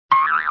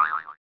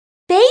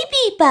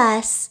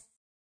BabyBus.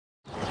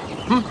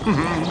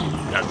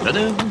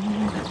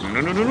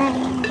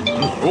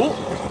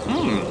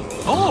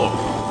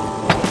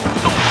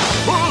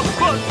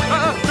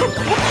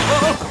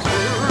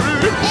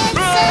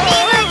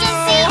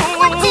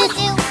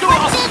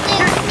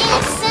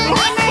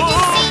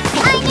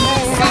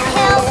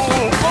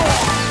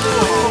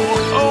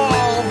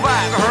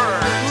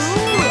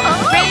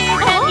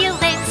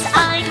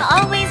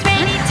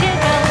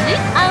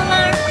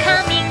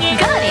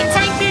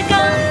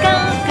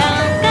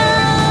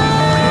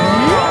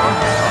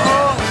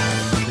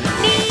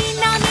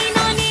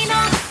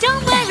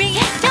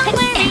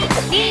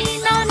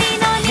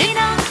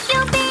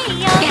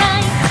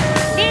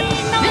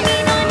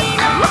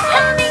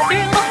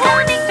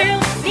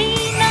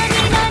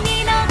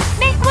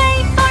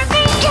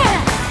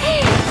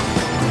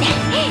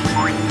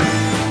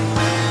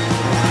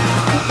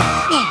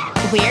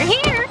 We're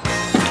here.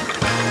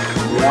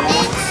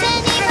 It's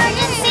an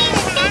emergency.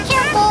 Be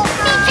careful.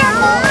 Be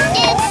careful.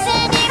 It's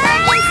an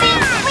emergency.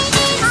 We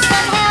need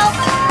some help.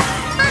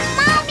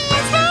 Mommy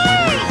is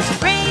hurt.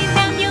 Brave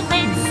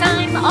ambulance,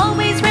 I'm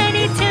always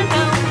ready to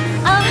go.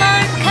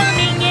 Alarm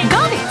coming in.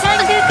 Got it.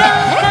 Time to go,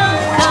 go,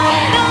 go,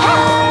 go.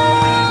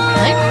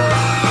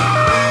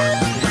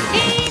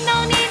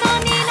 Nee-naw, nee-naw,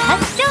 nee-naw.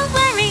 Don't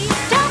worry,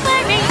 don't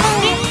worry.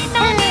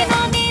 Nee-naw,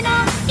 nee-naw,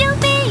 nee-naw. You'll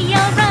be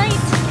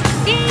alright.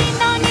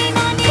 Nee-naw,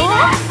 nee-naw, nee-naw.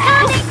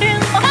 Coming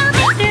through,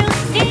 coming through.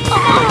 Nee-naw,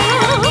 nee-naw,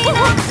 nee-naw.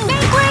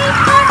 Make way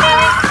for me.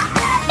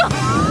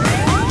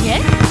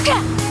 Yeah.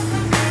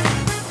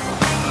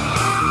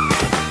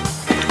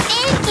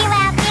 Thank you,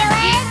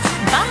 ambulance.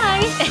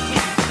 Bye.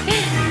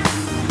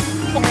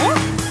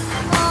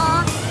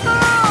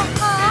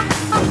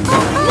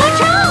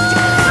 Watch out!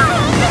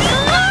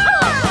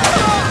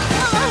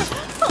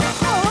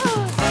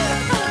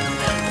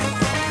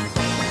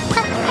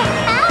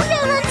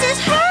 Ambulance is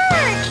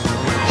hurt.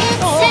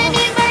 It's an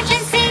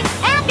emergency.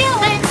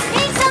 Ambulance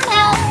needs some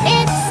help.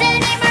 It's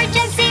an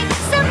emergency.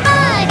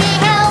 Somebody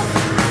help.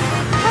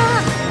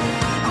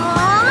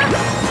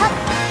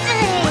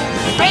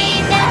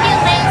 Brave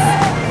ambulance,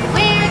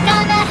 we're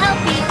gonna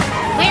help you.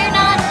 We're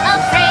not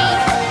afraid.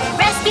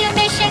 Rescue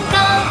mission,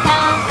 go, go,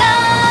 go.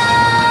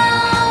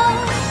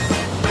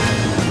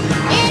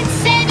 It's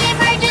an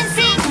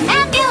emergency.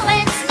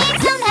 Ambulance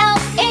needs some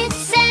help.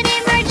 It's an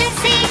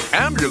emergency.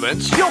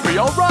 Ambulance, you'll be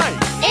all right.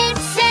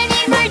 It's an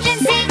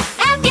emergency.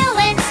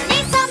 Ambulance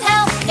needs some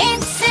help.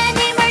 It's an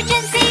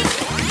emergency.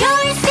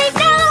 You're safe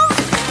now.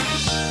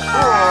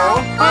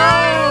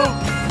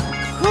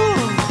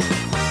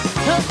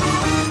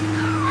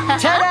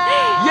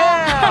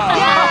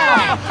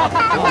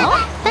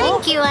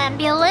 Thank you,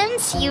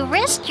 ambulance. You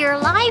risked your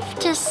life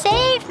to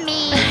save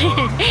me.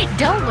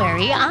 Don't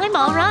worry, I'm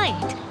all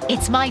right.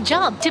 It's my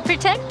job to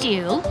protect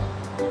you.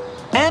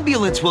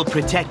 Ambulance will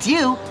protect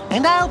you,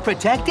 and I'll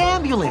protect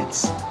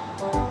Ambulance.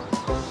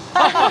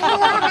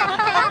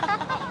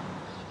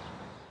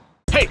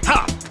 Hey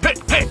ha! Hey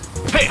hey!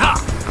 Hey ha!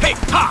 Hey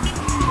ha!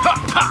 Ha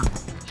ha!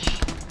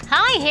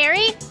 Hi,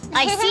 Harry.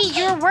 I see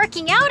you're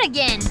working out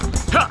again.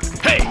 Ha!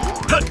 Hey!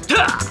 Ha!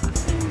 Ha!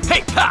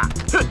 Hey ha!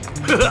 Ha!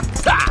 Ha!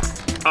 Ha!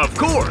 Of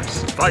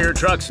course, fire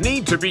trucks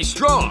need to be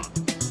strong.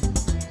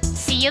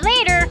 See you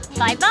later.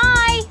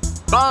 Bye-bye.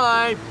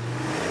 Bye.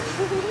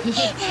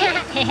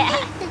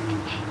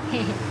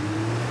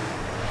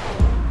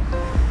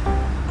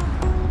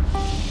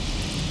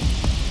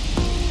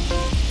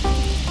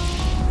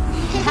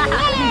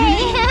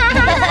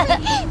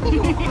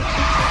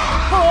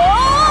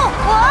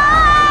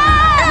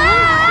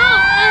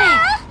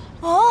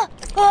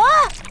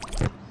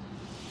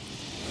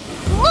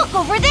 Look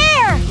over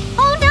there!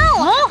 Oh no!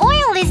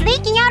 Oil is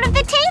leaking out of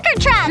the tanker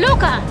truck!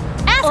 Luca,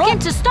 ask him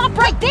to stop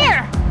right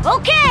there.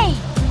 Okay!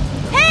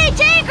 Hey,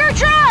 tanker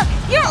truck!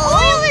 Your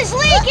oil is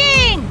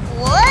leaking!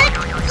 What?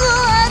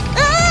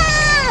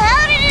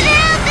 How did it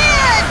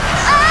happen?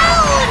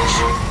 Ouch!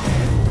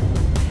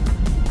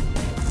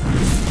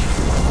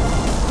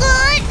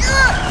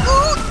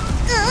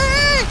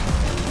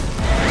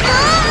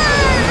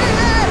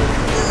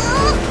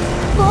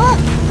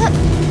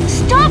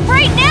 Stop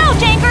right now,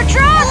 tanker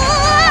truck!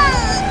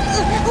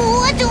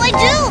 What do I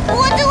do?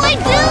 What do I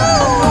do?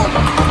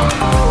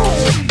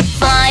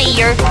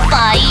 Fire,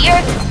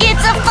 fire,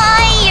 it's a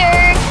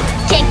fire!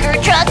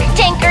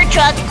 Tanker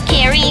truck,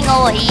 carrying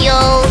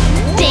oil.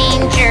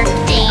 Danger,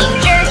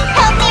 danger,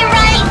 help me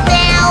right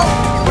now!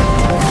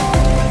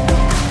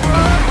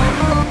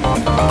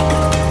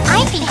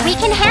 I think we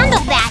can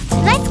handle that.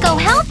 Let's go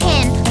help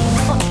him.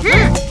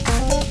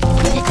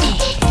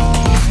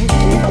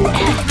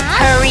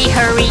 Hurry,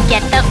 hurry,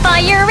 get the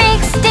fire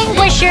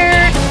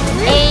extinguisher.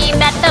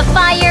 Aim at the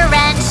fire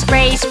and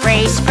spray,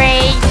 spray,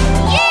 spray.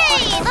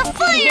 Yay! The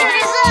fire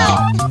is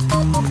out!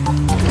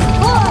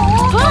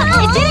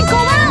 It didn't go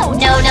out.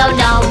 No, no,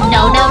 no,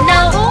 no, no, no.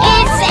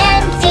 It's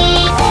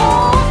empty.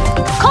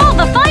 Call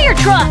the fire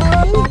truck.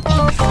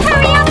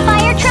 Hurry up,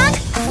 fire truck.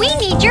 We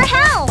need your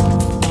help.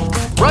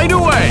 Right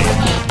away.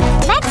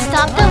 Let's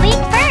stop the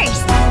leak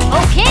first.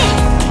 Okay.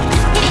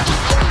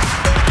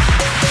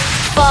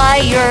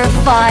 Fire,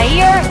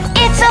 Fire!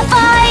 It's a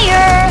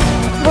fire!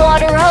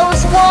 Water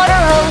hose,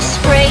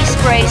 spray,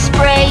 spray,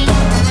 spray.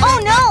 Oh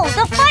no!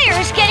 The fire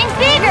is getting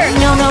bigger!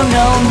 No, no,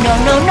 no, no,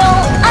 no, no!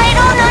 I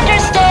don't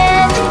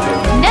understand!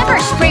 Never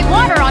spray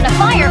water on a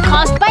fire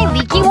caused by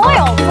leaky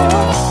oil!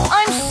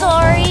 I'm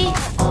sorry!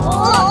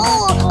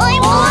 Oh,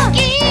 I'm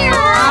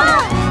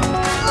scared!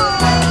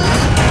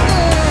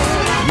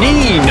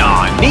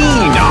 Nee-naw,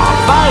 nee-naw,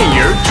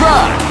 fire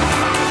truck!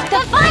 The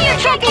fire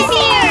truck is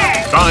here!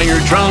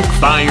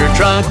 Fire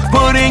truck,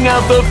 putting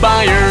out the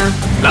fire.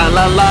 La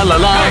la la la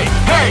la. Hey,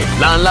 hey.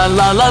 La la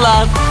la la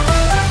la.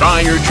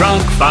 Fire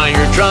truck,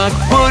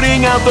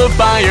 putting out the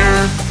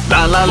fire.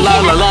 La la la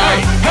la la.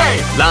 Hey,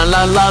 hey. La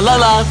la la la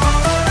la.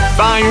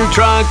 Fire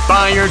truck,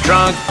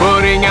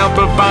 putting out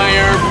the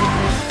fire.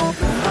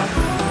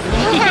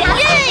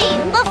 Yay!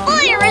 The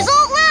fire is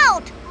all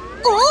out!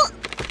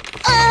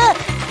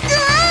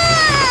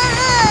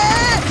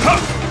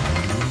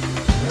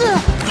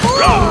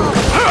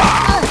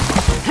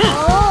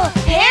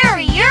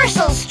 Harry, you're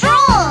so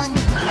strong!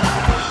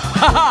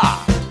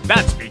 Haha!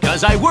 That's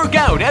because I work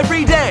out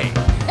every day.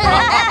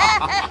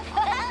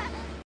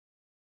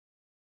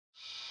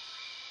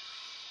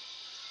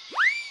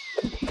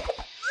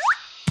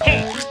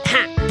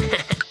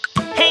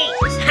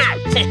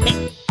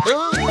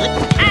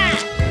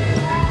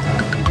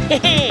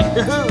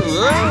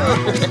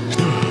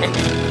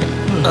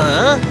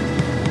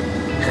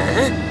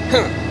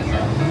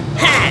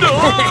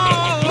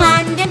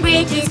 London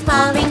Bridge is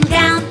falling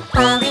down,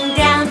 falling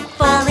down,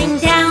 falling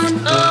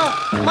down.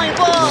 My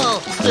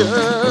ball!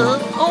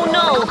 Oh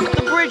no,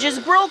 the bridge is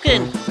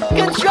broken.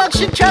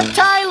 Construction truck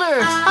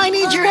Tyler, I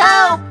need your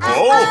help.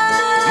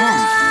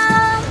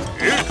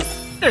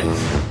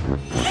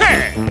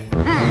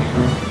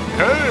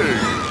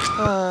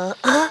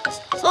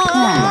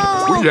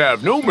 We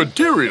have no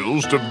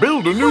materials to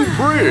build a new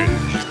bridge.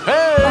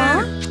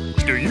 Hey!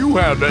 Do you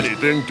have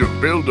anything to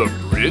build a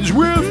bridge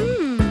with?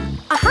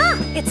 Aha!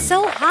 It's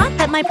so hot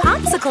that my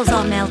popsicles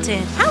all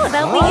melted. How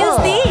about we use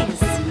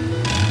these?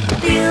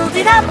 Build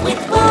it up with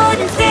wood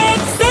and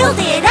sticks. Build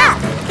it up,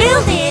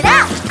 build it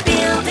up,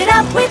 build it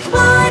up with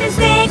wood and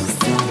sticks.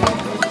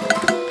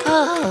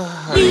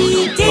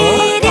 We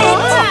did it!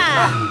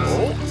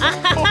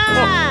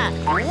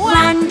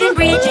 London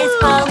Bridge is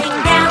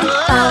falling down,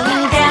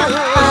 falling down,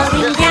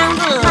 falling down.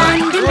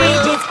 London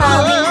Bridge is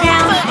falling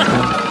down.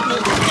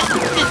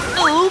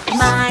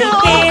 My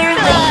fair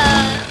lady.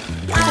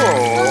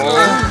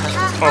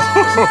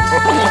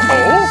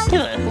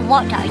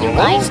 What are you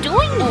guys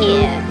doing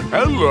here?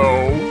 Hello.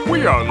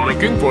 We are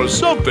looking for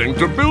something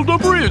to build a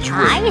bridge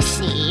with. I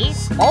see.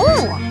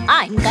 Oh,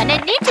 I'm gonna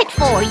knit it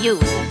for you.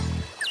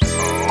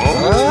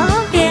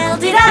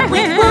 Build it up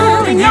with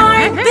wool and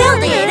yarn.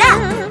 Build it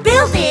up,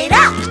 build it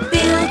up,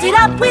 build it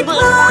up with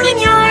wool and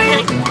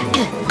yarn.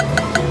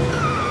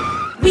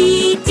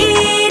 We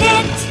did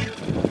it.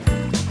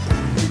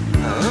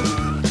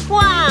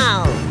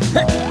 Wow!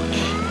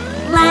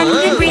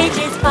 London Bridge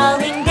is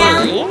falling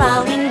down,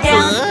 falling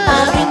down,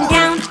 falling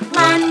down.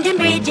 London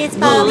Bridge is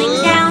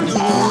falling down.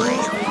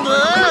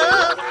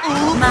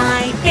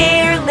 My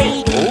fair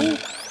lady.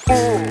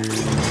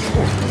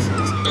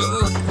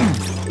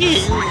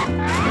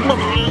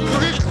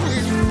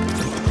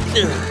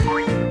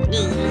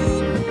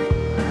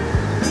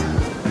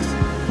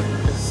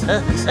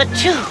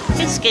 Achoo!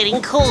 It's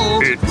getting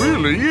cold. It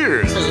really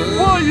is.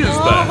 Why is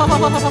that?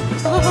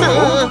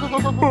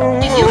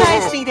 Do you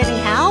guys need any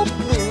help?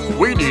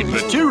 We need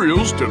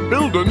materials to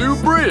build a new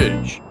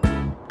bridge.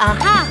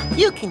 Aha!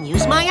 You can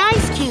use my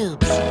ice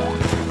cubes.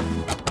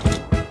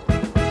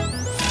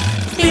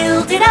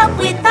 Build it up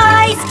with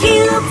ice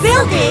cubes.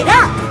 Build it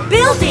up,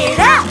 build it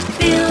up,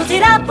 build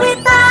it up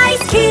with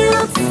ice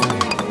cubes.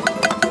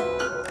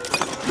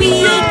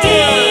 We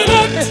did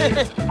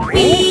it.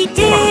 We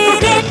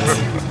did it.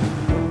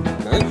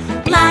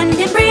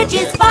 London Bridge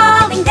is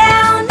falling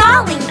down,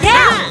 falling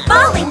down,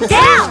 falling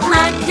down.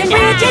 London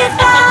Bridge is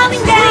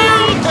falling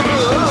down.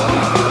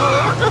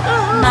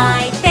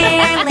 My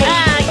fair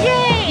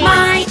lady,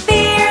 my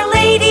fair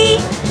lady,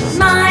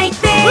 my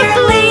fair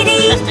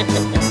lady.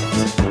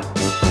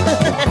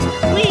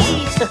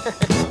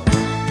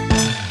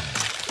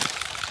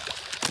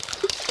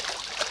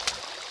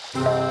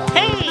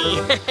 Hey!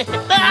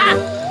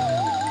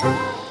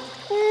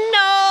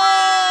 No!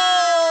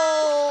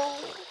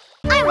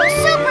 I'm a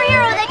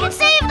superhero that can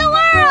save the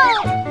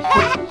world!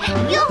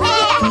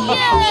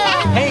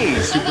 Hey,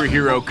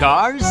 superhero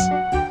cars.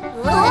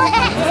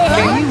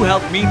 Can you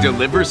help me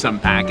deliver some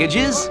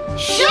packages?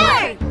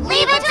 Sure!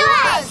 Leave it to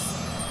us!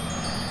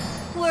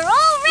 We're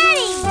all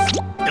ready!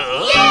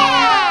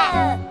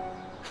 Yeah!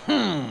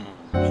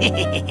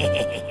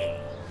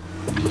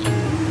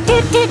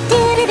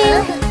 Do-do-do-do-do.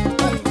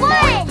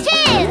 1, 2,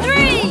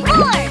 3, 4.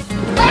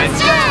 Let's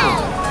go!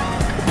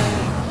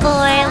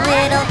 4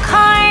 little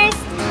cars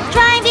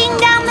driving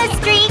down the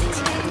street.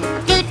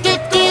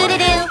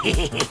 Do-do-do-do-do.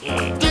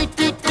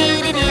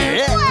 Do-do-do-do-do.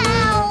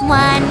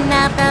 One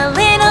of the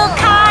little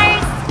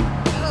cars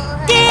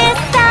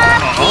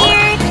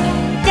disappeared.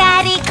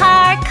 Daddy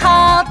car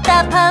called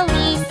the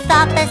police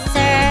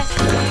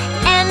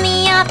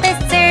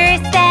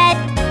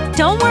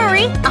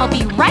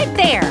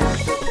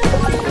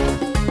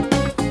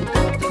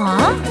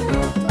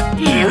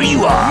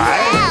you are.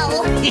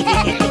 Wow!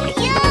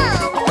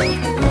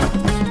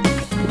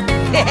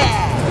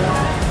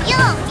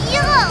 Yum!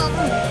 Yum!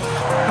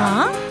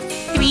 Huh?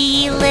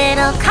 Three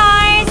little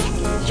cars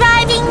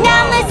driving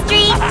down the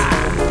street.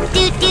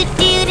 Do do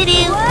do do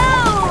do.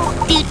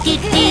 Do do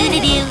do do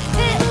do.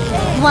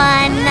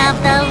 One of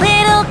the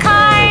little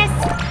cars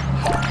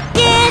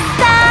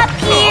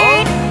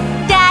disappeared.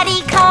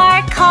 Daddy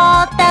car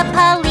called the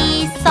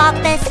police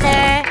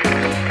officer,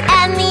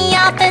 and the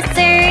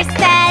officer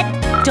said,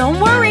 Don't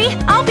worry,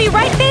 I'll be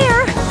right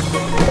there.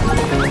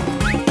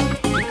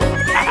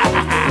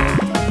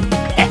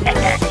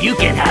 You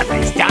can have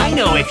this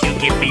dino if you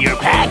give me your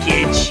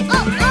package.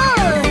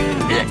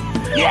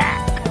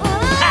 Yeah.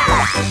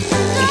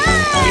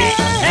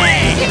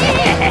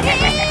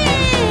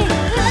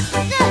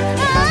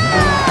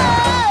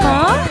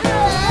 Huh?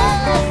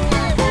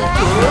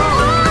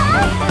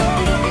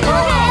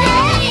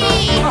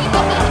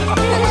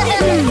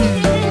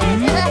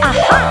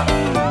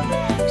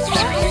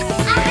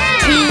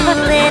 two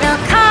little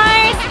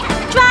cars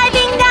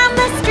driving down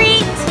the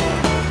street.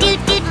 Do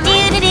do do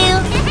do do.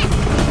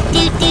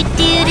 Do do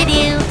do do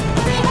do.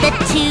 The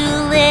two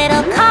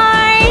little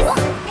cars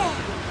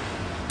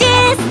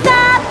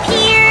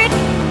disappeared.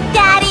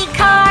 Daddy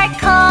car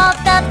called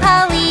the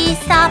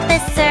police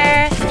officer,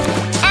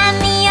 and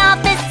the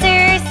officer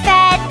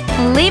said,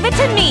 Leave it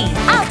to me.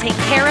 I'll take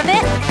care of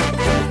it.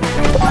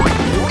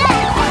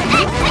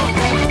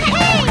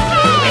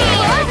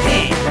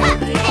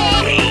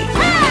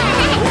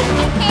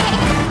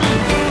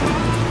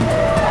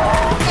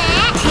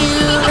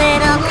 two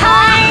little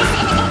cars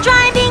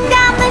driving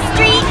down the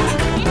street.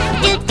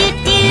 Do do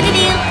do do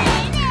do.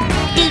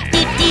 Do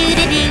do do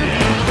do do.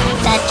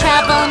 The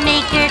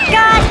troublemaker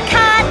got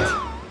caught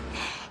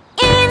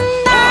in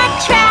the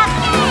trap.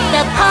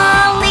 The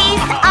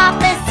police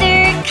officer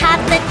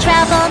caught the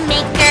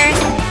troublemaker,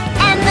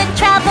 and the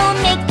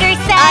troublemaker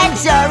I'm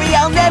said, sorry,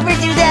 I'll never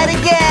do that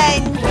again.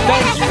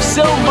 Thank you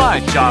so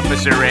much,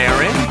 Officer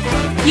Aaron.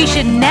 You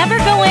should never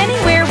go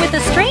anywhere with a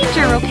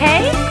stranger,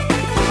 okay?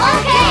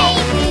 Okay!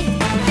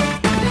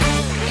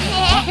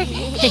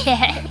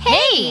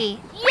 Hey!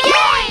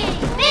 Yay!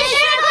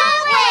 Mission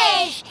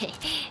accomplished!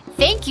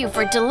 Thank you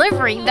for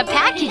delivering the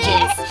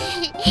packages.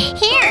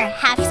 Here,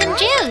 have some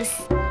juice.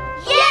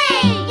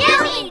 Yay!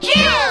 Yummy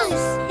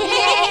juice!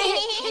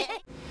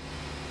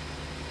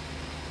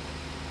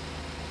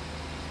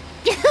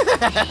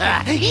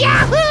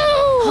 Yahoo!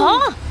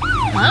 Huh?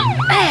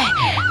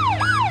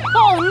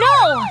 Oh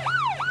no!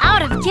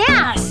 Out of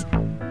gas!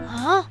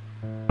 Huh?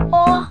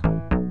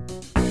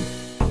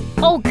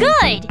 Oh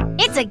good!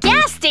 It's a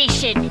gas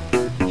station!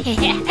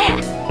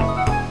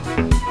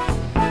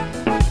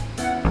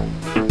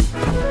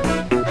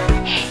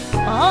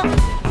 Huh?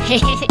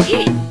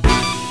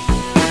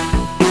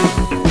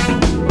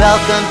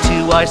 Welcome to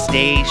our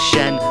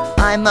station.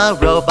 I'm a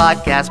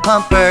robot gas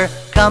pumper.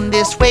 Come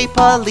this way,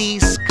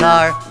 police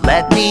car.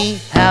 Let me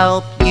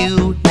help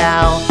you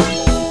now.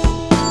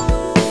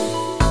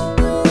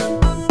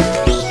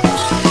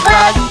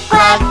 Plug,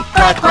 plug,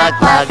 plug, plug,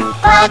 plug,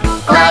 plug,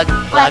 plug,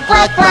 plug,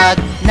 plug, plug.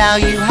 Now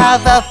you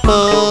have a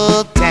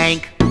full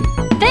tank.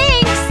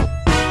 Thanks!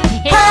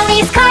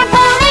 Police car,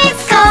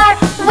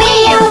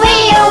 wee-oo,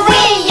 wee-oo,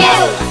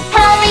 wee-oo.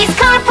 Police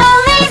car,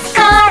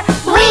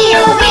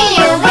 wee-oo,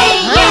 wee-oo,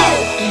 wee-oo.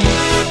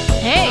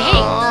 Hey!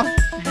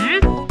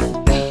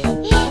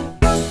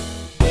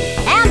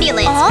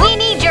 Ambulance, we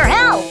need your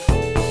help.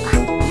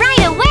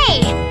 Right away.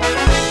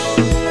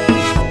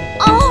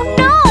 Oh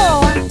no!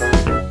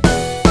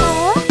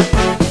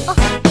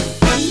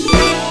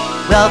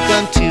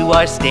 Welcome to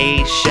our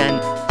station.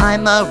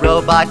 I'm a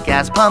robot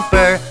gas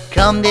pumper.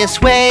 Come this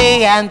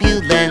way,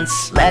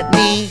 ambulance. Let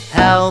me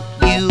help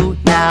you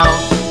now.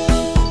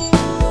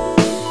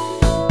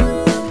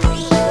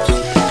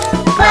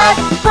 Plug,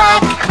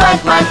 plug, plug,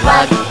 plug,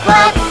 plug,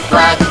 plug,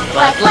 plug,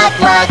 plug, plug,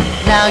 plug.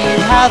 Now you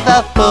have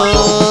a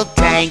full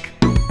tank.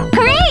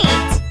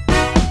 Great!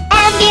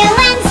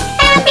 Ambulance,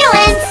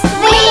 ambulance,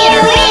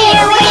 wee-oo,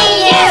 wee-oo,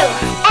 wee-oo.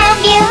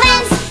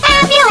 Ambulance,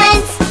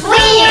 ambulance,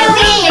 wee-oo,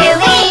 wee-oo,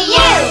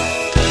 wee-oo.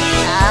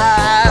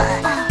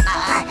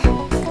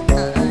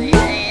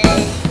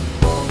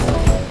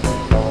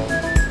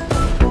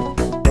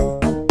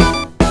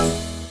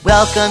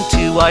 Welcome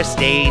to our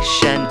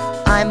station.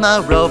 I'm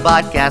a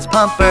robot gas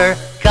pumper.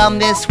 Come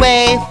this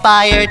way,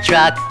 fire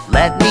truck.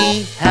 Let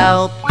me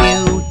help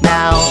you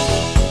now.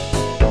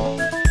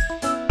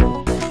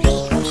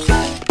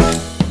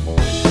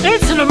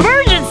 It's an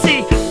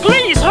emergency!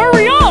 Please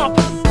hurry up!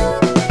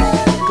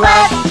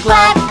 Glug,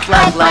 glug,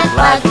 glug, glug,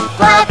 glug,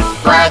 glug,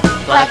 glug,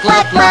 glug,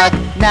 glug, glug.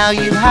 Now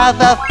you have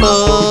a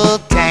full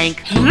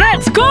tank.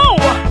 Let's go!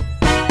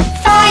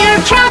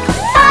 Fire truck,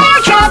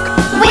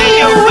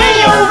 wee-oo,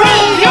 wee-oo,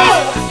 wee-oo.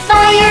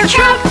 Fire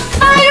truck,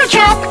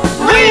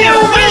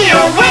 wee-oo,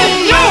 wee-oo,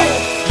 wee-oo.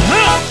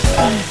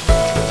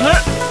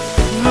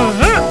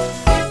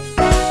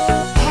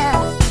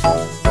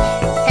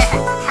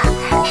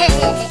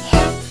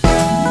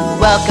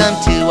 Welcome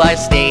to our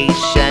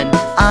station.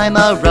 I'm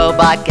a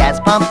robot gas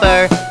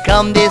pumper.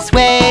 Come this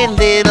way,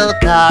 little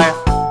car.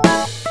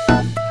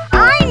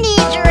 I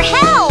need your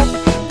help.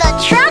 The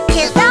truck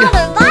is out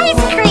of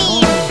ice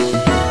cream.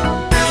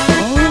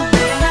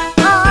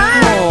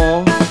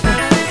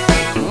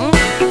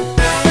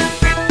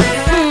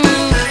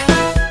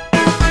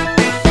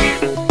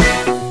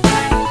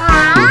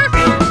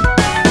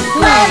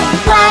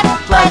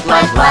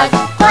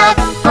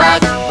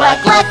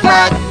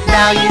 Glug.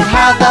 Now you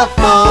have the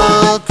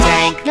full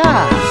tank.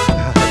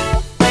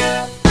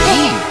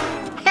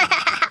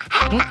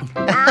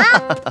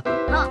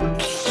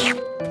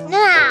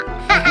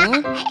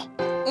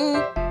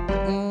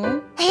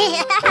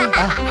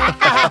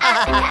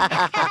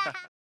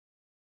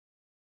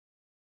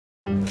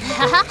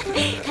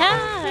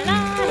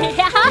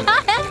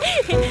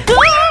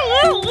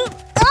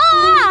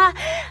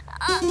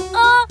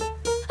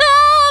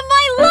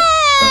 My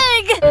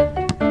leg!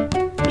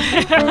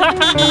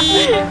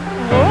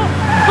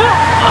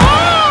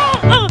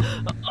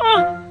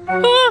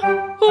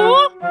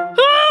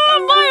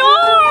 My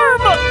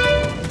arm!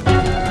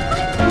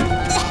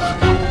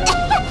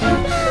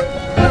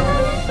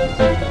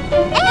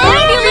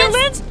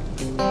 Ambulance!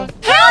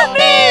 Help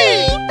me!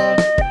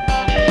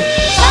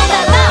 Go, go,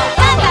 go,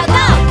 go, go,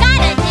 go.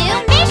 Got a new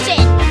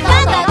mission. Go,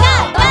 go, go,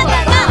 go, go,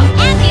 go.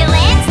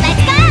 Ambulance,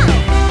 let's go.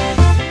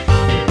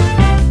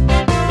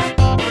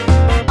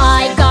 I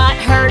got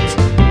hurt.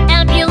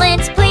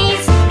 Ambulance,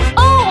 please.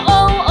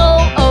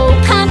 Oh,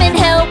 come and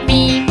help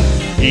me.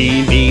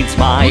 He needs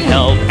my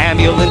help.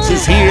 Ambulance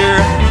is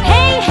here.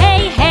 Hey,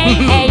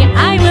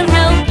 I will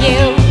help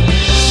you.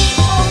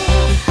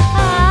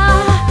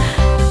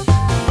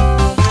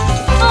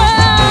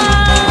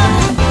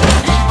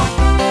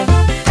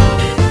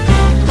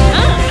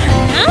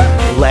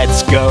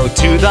 Let's go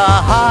to the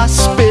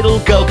hospital.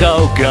 Go,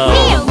 go, go.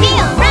 Wheel,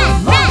 wheel,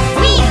 run, run.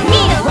 Wheel,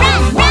 wheel,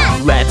 run,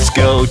 run. Let's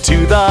go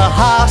to the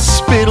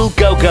hospital.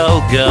 Go,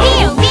 go, go.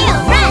 Wheel, wheel,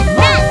 run,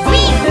 run.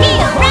 Wheel,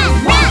 wheel, run,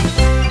 run.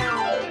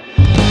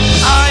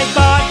 I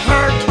got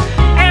hurt.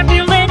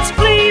 Ambulance,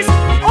 please.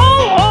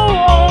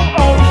 Oh,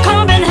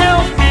 come and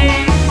help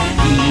me.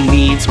 He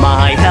needs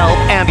my help.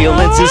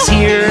 Ambulance is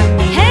here.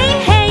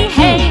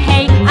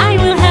 Hey, I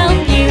will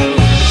help you.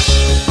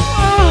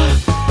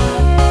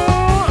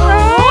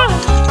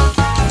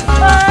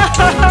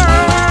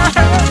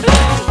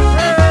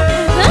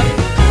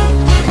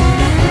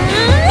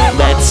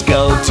 Let's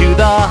go to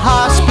the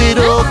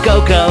hospital.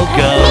 Go, go,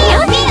 go.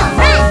 Wheel, wheel,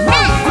 run,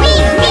 run.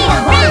 Wheel, wheel,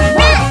 run,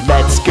 run.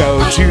 Let's go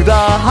to the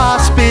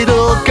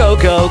hospital. Go,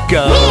 go,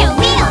 go. Wheel,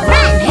 wheel,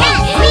 run, run.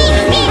 Wheel,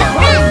 wheel,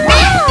 run,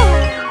 run.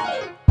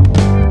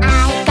 I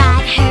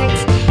got hurt.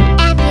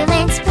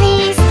 Ambulance,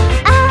 please.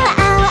 Oh,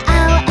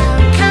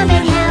 come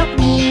and help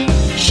me.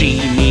 She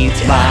needs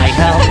my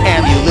help.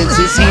 Ambulance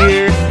is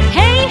here.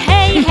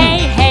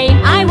 Hey,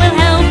 I will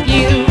help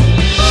you.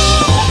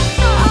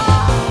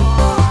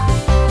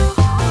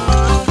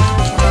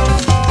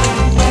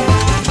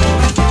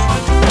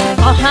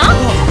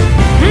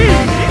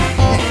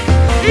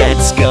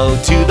 Let's go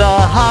to the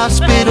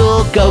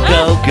hospital. Go,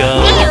 go,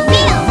 go. Wheel,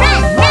 wheel,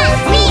 run, run.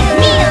 Wheel,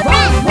 wheel,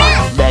 run,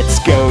 run. Let's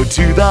go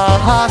to the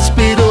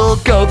hospital.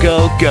 Go,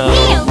 go, go.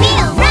 Wheel,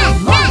 wheel,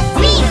 run, run.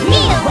 Wheel,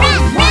 wheel,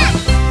 run, run.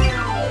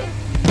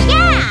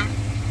 Yeah.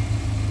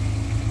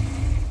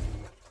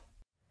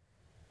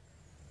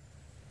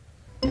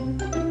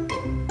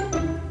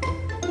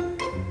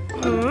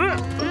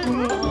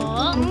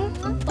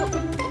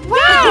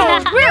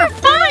 Wow, we're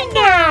fine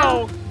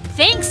now.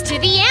 Thanks to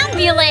the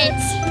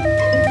ambulance.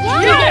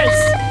 Yes.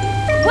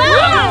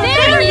 Wow,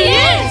 there he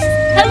is.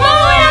 Hello,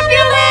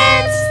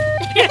 ambulance.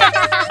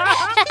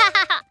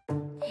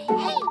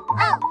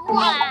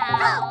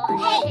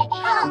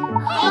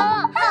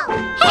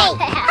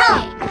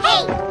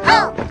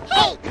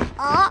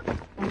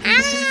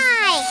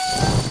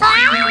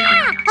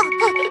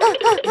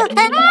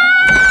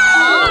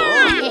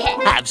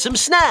 Have some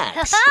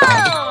snacks.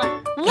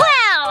 Oh,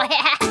 wow!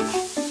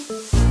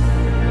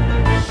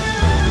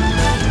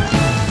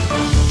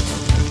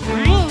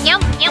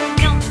 Yum, yum,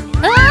 yum.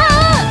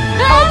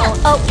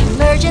 Oh,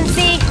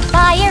 emergency.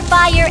 Fire,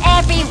 fire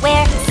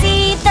everywhere.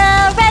 See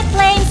the red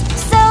flames.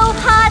 So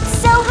hot,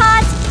 so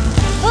hot.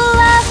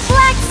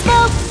 Black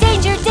smoke.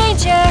 Danger,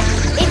 danger.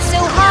 It's so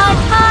hot,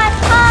 hot,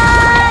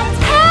 hot.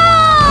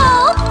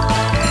 Help!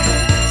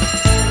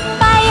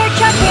 Fire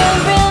truck, room,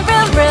 room,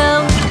 room,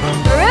 room.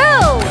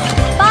 Room.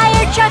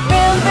 Fire truck,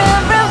 room,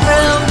 room, room,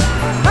 room.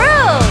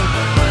 Room.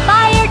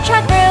 Fire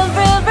truck, room,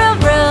 room, room,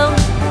 room.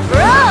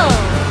 Room.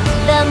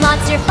 The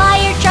monster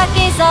fire truck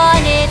is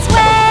on its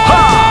way.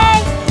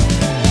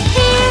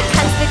 Here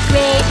comes the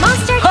great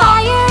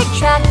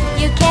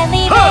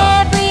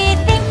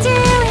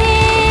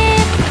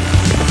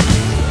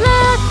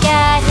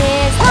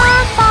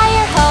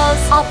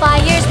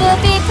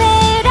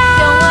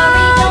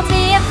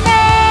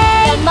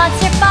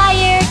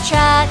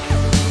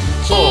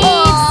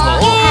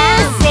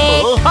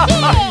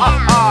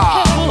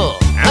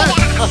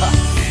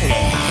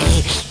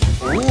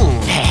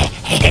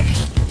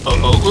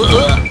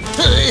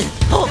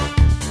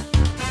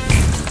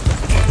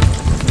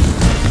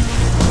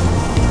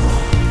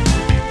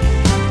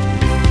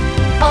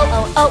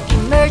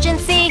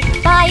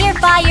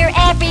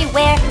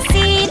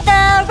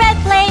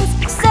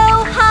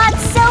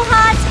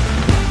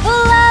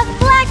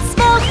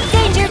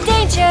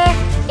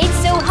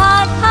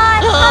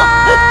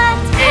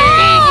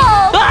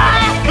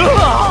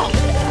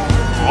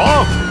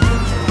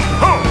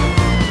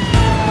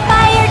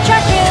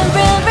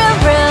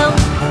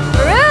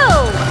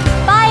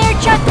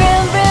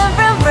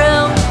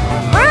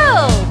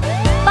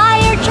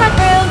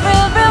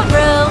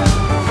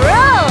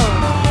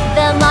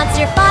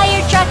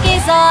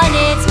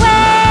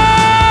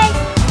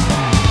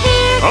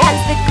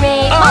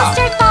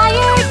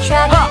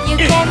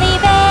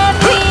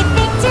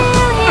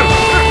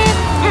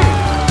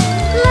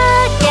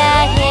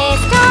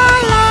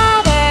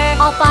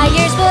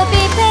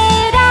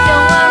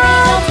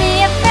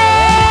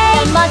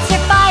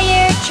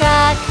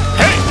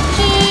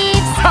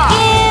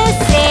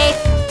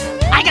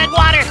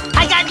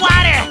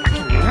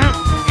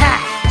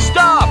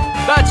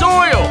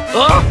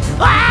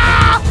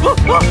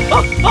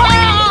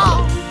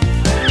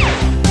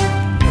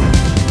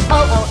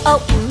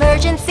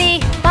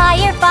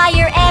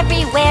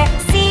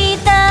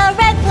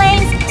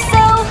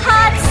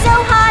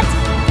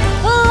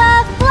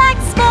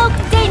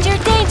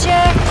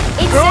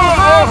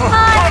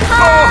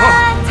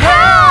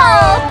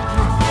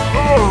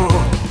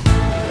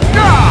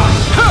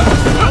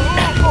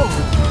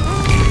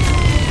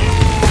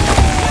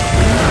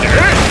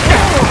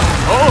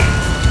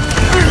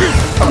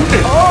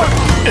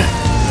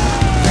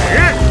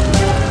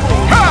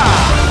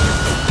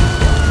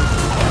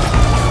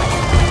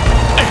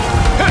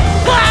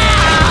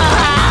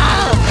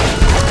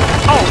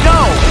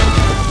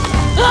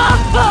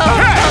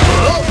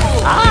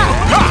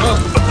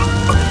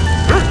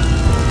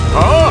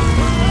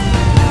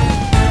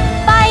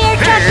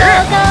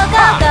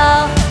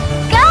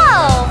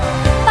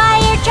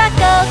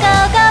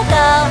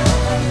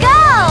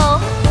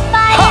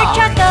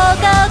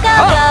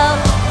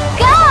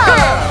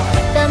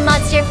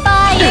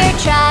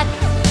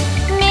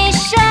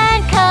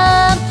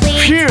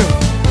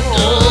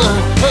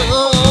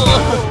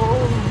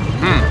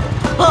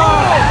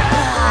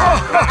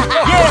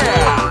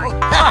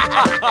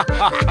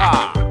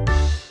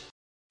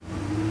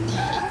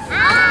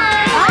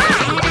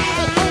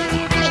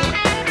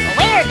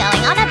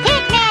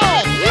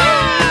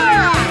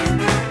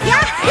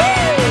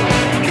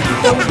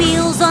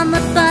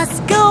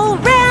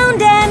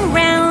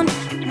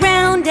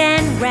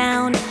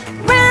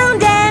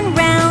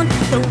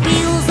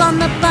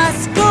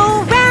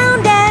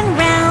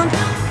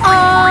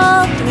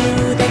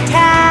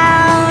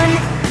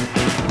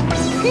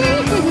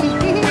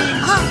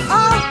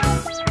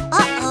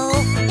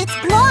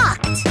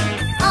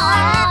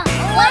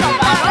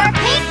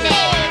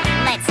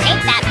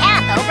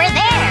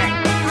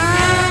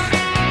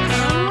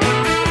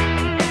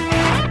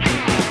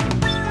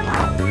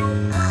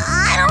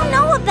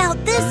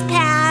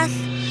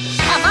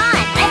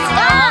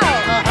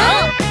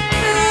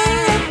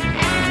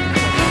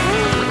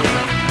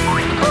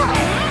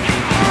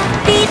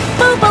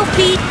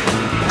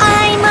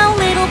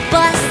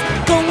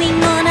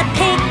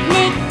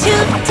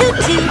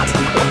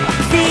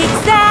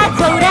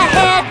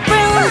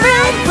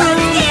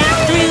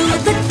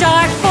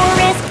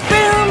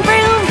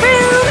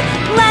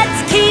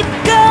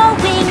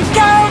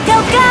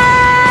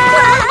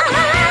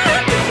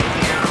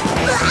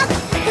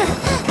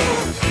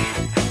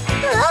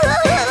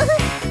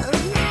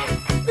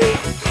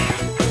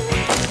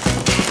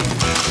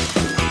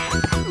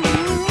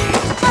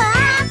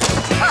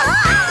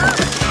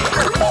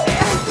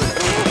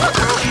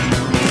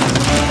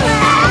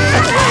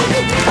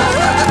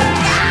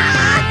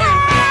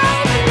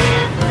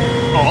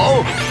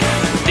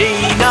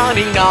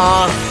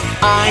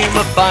I'm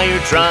a fire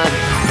truck,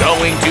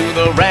 going to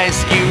the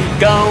rescue.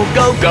 Go,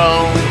 go,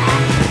 go.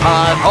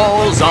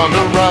 Potholes on the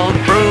road,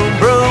 broom,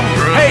 broom,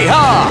 broom. Hey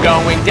ha!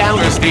 Going down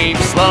a steep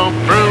slope,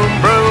 broom,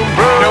 broom,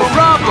 broom. No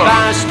problem.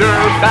 Faster,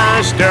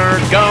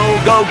 faster, go,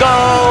 go,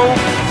 go.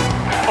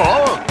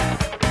 Oh.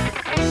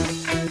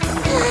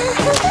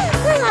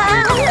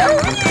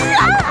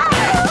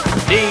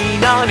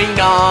 Nee-naw,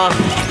 nee-naw,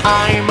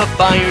 I'm a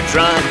fire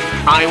truck.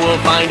 I will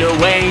find a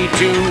way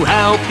to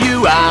help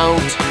you out.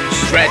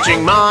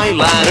 Stretching my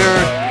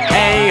ladder,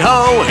 hey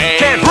ho hey.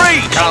 Can't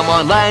reach! Come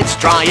on, let's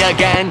try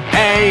again.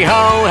 Hey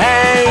ho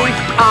hey,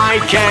 I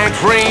can't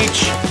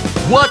reach.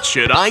 What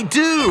should I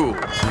do?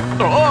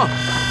 Oh.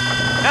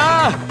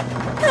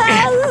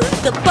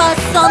 The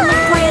bus on the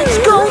bridge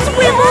goes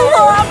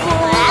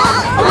wibble-wobble.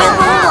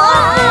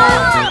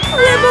 Wibble-wobble,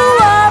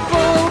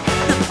 wibble-wobble.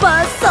 The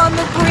bus on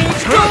the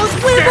bridge goes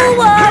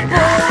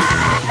wibble-wobble.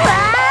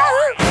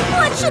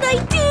 What should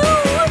I do?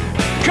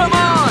 Come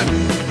on!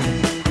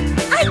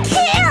 I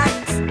can't!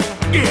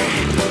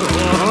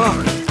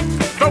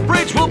 The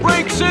bridge will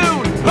break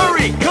soon!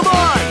 Hurry, come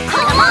on!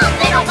 Come on,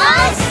 little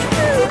bus!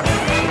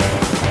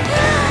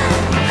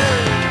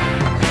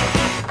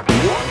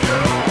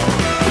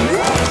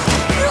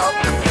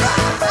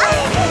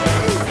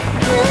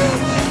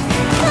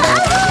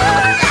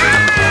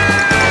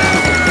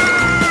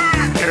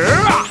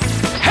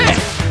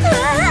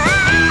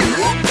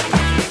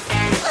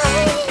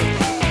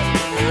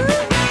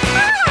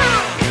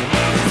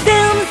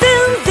 Zoom,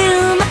 zoom,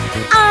 zoom.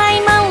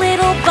 I'm a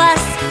little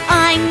bus.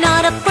 I'm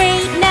not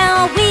afraid,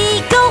 now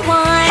we go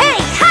on. Hey,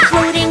 ha!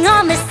 Floating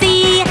on the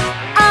sea,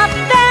 up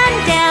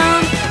and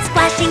down.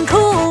 Splashing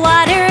cool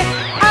water,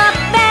 up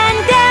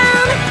and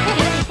down.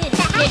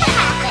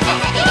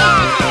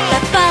 The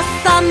bus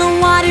on the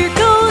water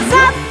goes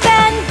up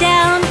and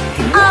down,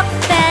 up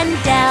and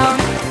down,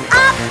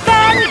 up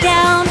and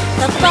down.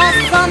 The bus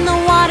on the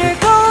water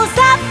goes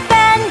up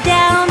and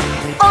down,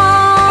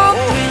 all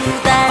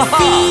through the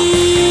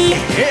sea.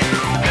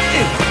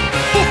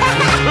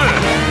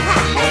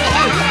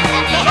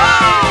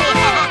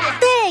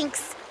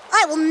 Thanks!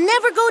 I will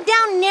never go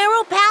down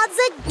narrow paths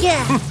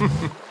again.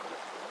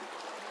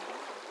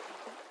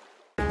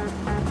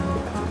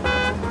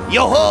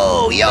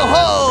 Yo-ho!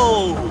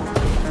 Yo-ho!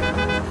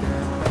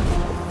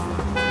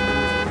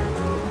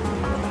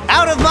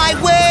 Out of my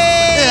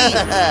way!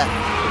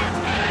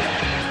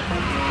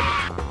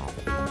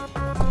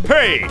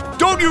 Hey,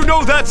 don't you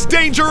know that's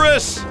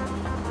dangerous?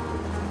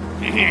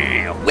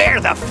 We're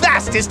the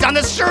fastest on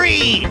the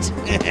street!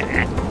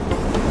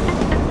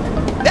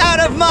 Out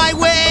of my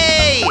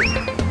way!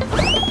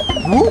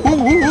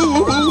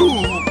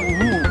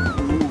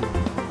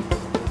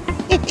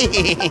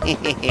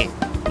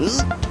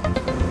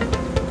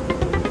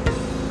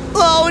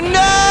 Oh no!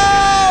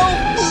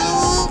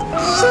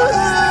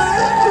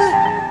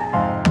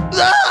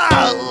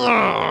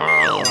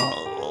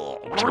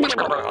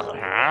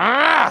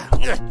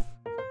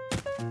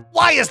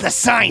 Why is the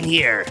sign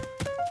here?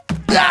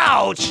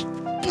 Ouch!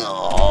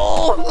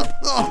 Oh.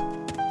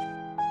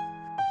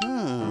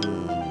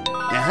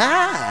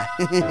 Aha!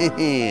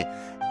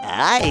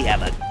 I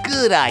have a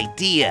good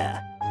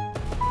idea.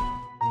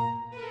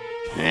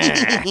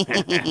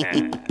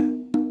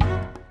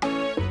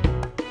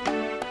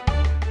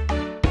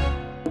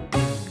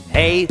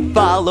 Hey,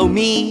 follow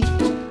me.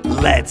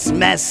 Let's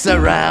mess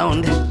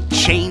around.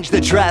 Change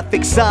the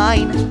traffic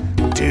sign.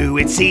 Do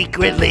it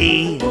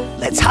secretly.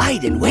 Let's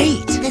hide and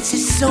wait. This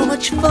is so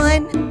much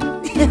fun.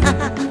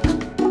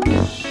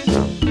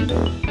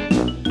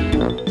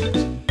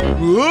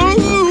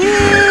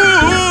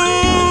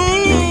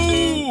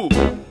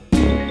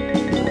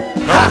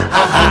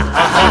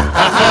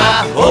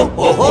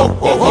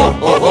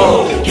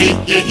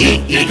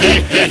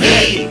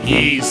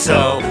 He's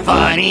so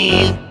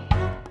funny.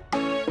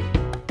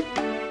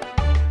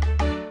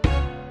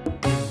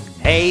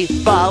 Hey,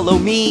 follow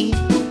me.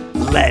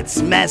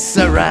 Let's mess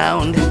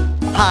around.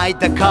 Hide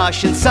the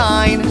caution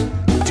sign.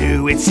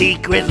 Do it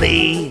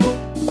secretly.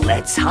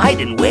 Let's hide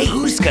and wait.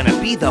 Who's gonna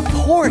be the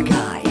poor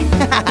guy?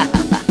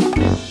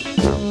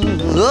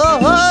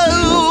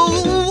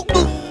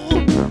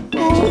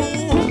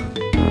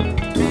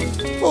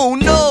 Oh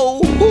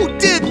no! Who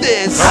did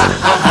this?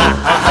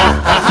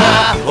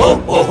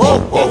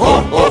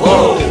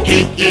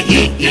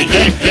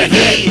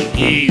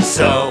 He's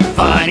so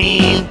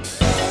funny.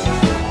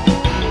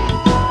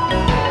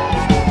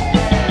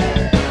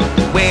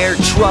 We're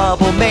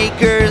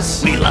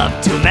troublemakers. We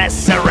love to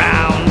mess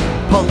around.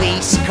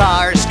 Police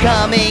cars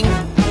coming.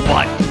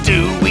 What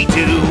do we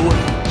do?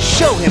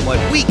 Show him what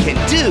we can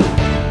do.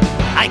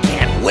 I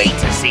can't wait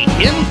to see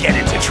him get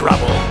into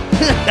trouble.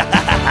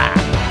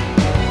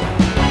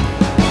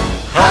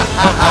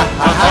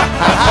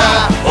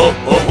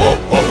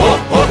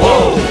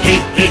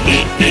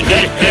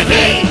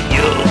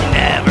 You'll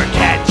never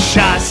catch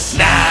us.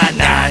 Na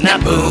na na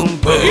boom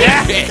boom.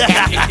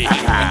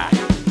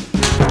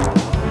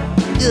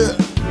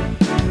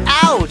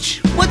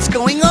 Ouch! What's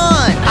going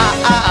on?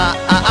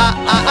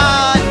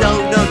 No,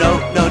 no, no,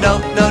 no, no,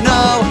 no,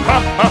 no. Ha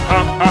ha ha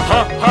ha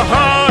ha ha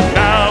ha!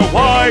 Now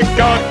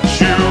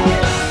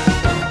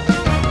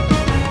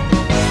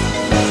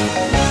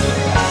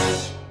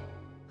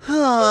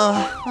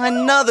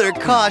Another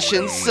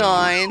caution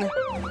sign.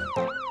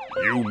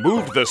 You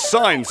moved the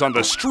signs on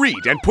the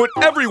street and put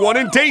everyone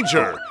in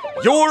danger.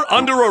 You're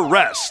under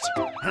arrest.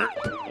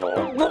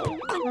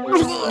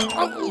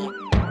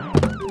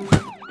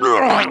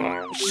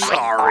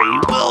 Sorry,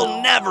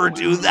 we'll never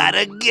do that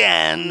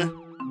again.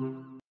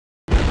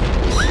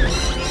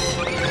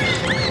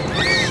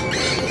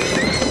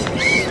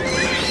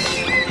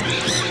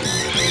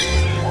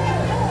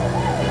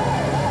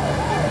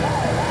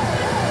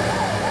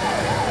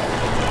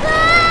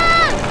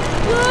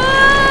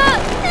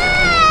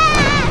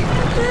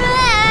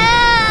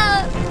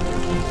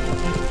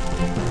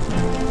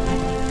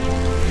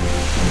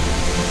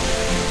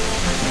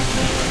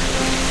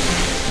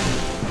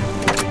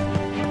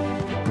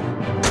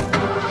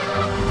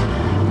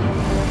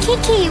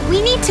 Kiki,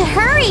 we need to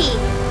hurry!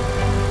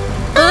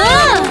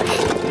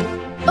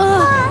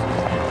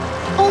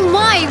 Oh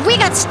my, we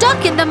got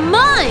stuck in the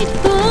mud!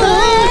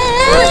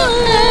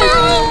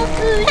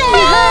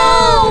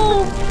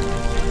 Help!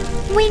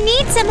 We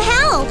need some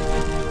help!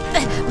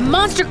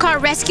 Monster Car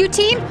Rescue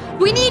Team,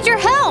 we need your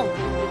help!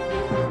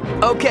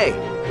 Okay,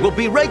 we'll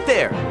be right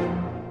there.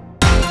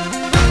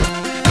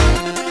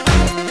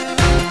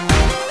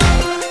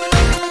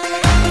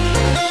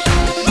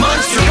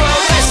 Monster Car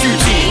Rescue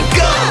Team,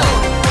 go!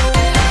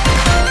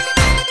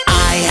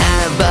 I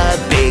have a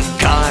big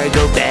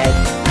cargo bed.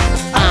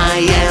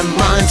 I am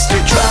Monster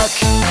Truck.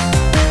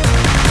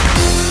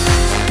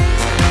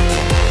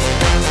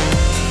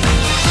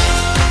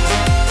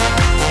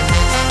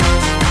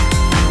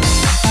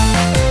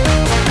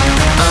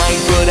 I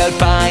put out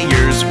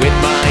fires with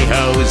my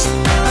hose.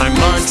 I'm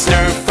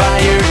Monster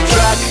Fire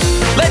Truck.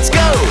 Let's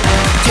go!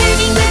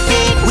 Turning the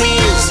big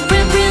wheels,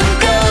 vroom vroom,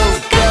 go,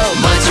 go!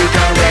 Monster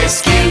Car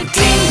Rescue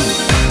Team.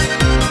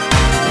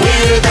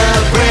 We're the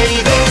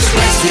bravest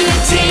rescue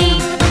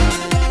team.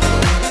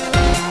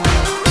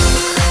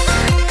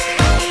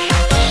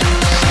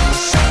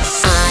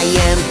 I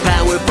am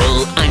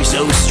powerful, I'm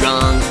so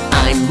strong.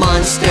 I'm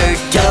Monster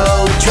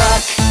Tow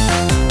Truck.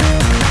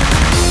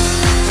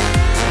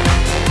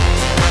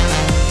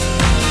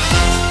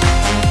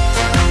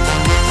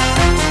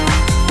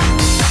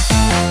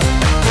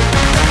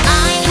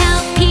 I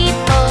help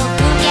people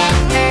who get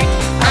hurt.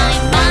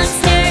 I'm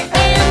Monster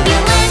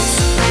Ambulance.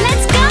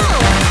 Let's go!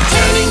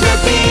 Turning the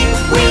big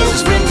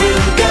wheels, vroom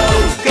vroom, go,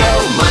 go!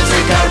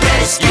 Monster Car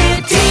Rescue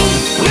Team.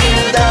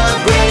 We're the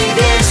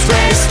bravest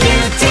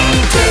rescue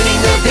team. Turning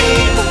the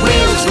big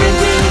wheels, vroom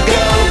vroom,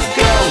 go,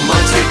 go!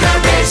 Monster Car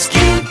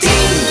Rescue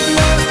Team.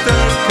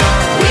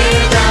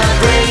 We're the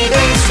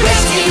bravest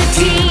rescue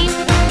team.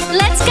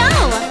 Let's go!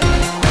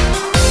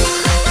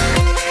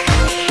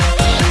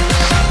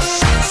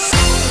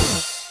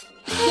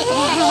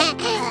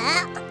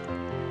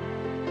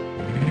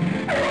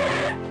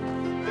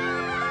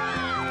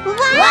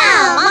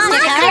 Wow!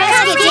 Monster Car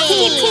Rescue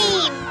Team!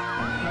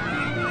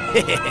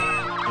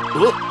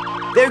 Whoop,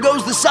 there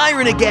goes the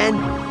siren again.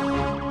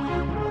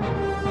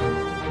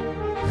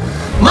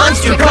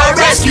 Monster Car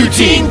Rescue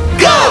Team,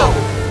 go!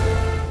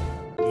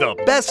 The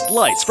best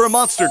lights for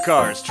monster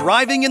cars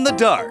driving in the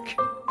dark.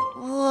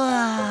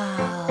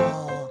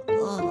 Wow.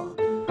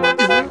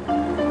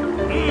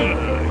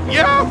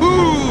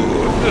 Yahoo!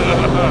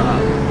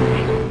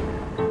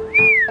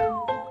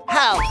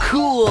 How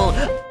cool!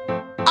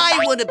 I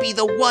want to be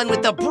the one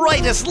with the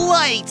brightest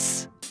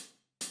lights!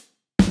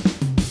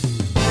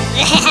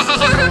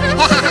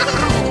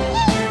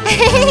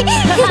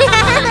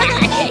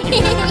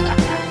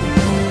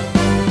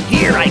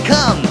 Here I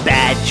come,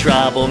 bad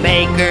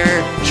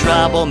troublemaker,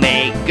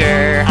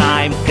 troublemaker.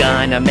 I'm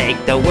gonna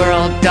make the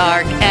world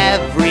dark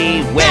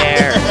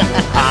everywhere.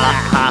 Ha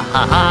ha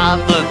ha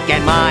ha, look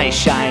at my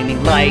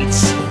shining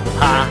lights.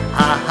 Ha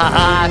ha ha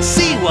ha,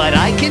 see what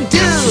I can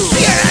do.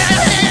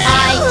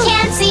 I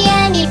can't see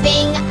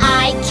anything,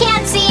 I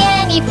can't see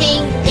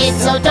anything.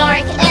 It's so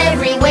dark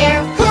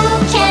everywhere.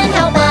 Who can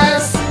help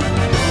us?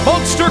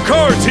 Monster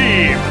Car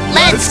Team!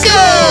 Let's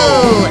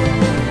go!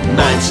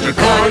 Monster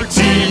Car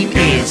Team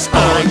is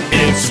on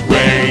its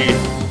way.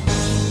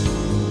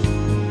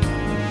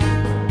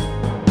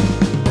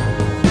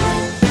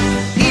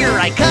 Here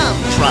I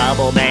come,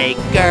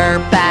 troublemaker,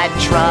 bad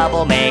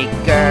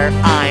troublemaker.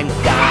 I'm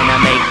gonna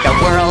make the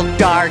world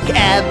dark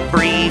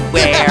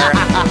everywhere.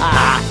 Ha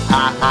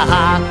ha ha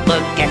ha,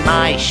 look at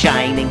my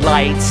shining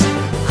lights.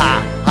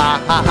 Ha ha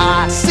ha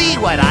ha, see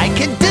what I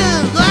can do.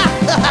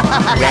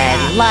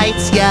 Red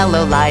lights,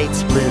 yellow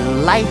lights,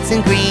 blue lights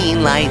and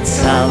green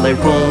lights.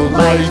 Colorful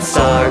lights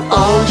are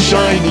all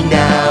shining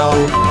now.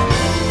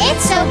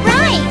 It's so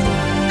bright!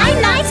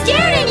 I'm not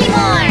scared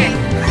anymore!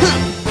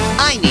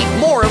 I need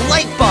more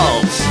light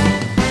bulbs.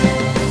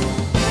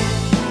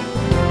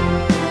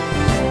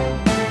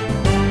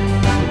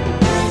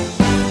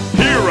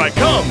 Here I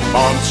come,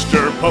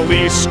 monster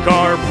police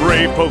car,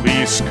 brave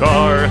police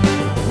car.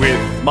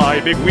 With my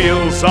big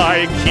wheels,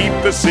 I keep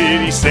the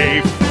city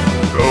safe.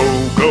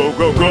 Go, go,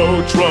 go,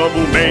 go,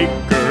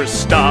 troublemaker,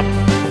 stop.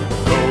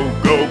 Go,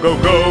 go, go,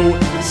 go,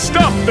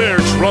 stop there,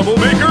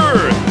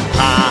 troublemaker!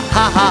 Ha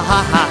ha ha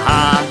ha ha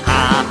ha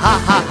ha ha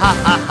ha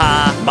ha ha.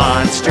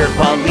 Monster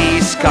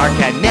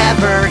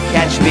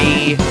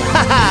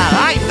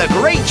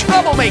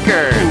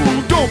troublemaker.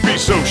 Ooh, don't be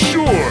so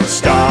sure.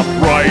 Stop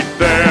right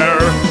there.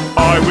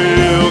 I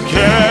will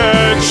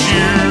catch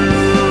you.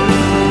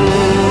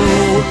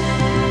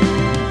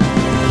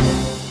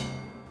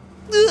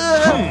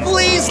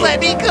 Please let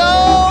me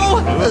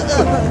go.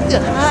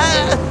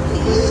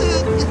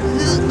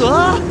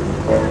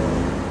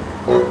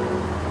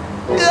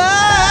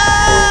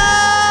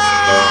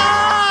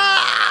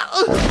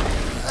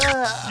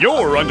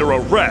 You're under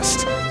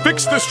arrest.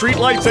 Fix the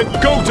streetlights and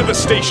go to the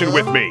station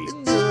with me.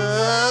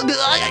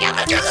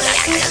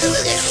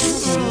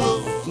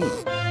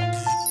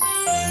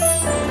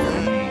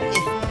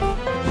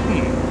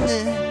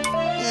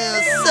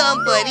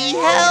 Somebody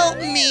help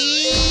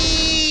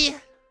me!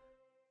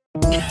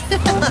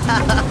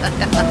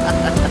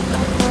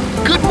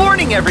 Good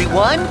morning,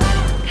 everyone!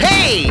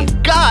 Hey,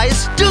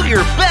 guys, do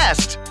your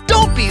best!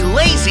 Don't be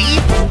lazy!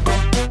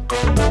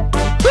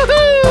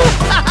 Woohoo!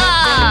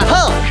 Ha-ha!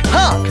 Honk,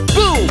 honk,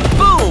 boom,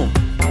 boom!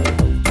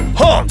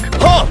 Honk,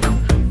 honk,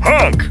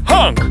 honk,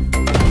 honk.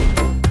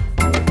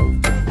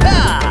 Ha!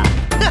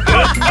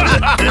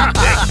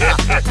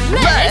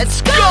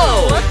 Let's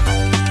go!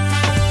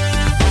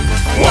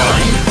 1,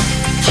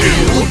 2,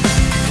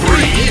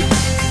 3,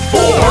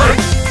 4,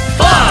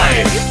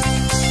 5.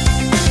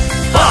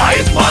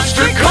 5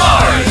 monster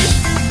cars.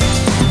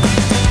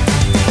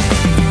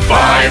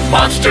 5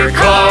 monster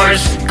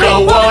cars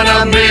go on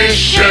a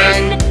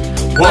mission.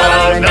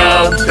 One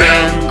of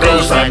them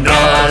goes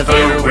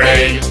another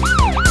way.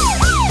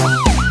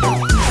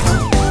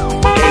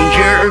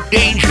 Danger,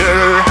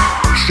 danger!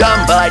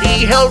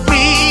 Somebody help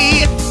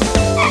me!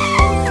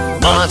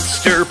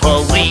 Monster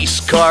police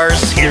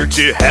cars here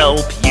to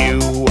help you.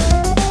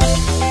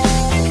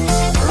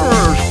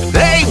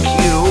 Thank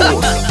you!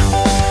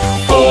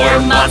 4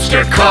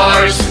 monster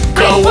cars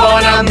go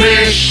on a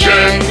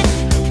mission.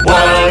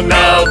 One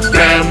of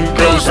them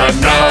goes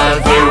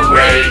another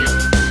way.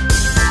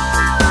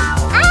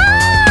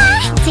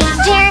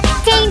 Danger,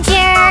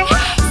 danger!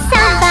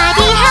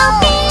 Somebody help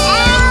me!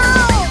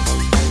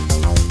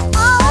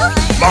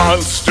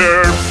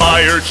 Monster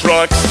fire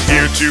trucks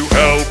here to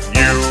help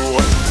you.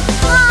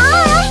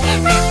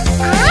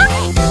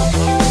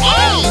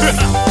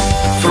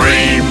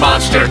 3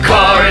 monster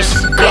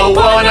cars go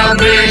on a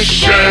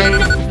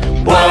mission.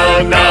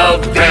 One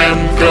of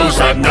them goes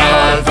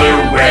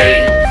another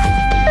way.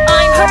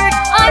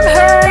 I'm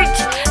hurt!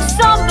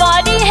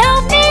 Somebody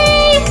help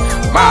me!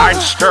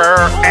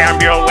 Monster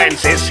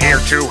ambulance is here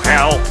to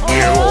help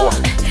you.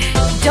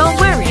 Don't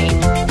worry.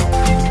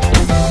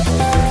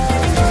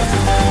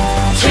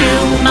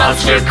 2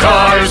 monster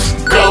cars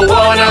go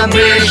on a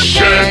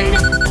mission.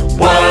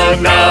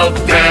 One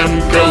of them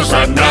goes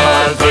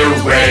another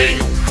way.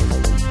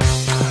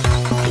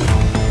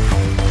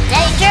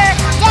 Danger,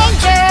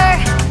 danger!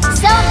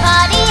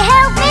 Somebody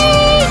help me!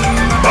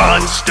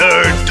 Monster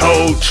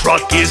tow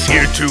truck is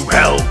here to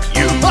help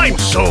you. I'm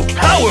so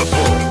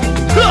powerful.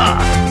 Ha!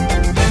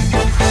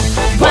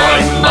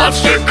 1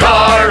 monster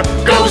car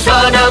goes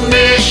on a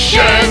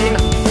mission,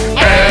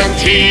 and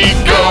he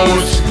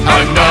goes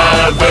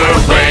another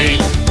way.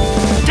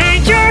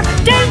 Danger!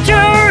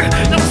 Danger!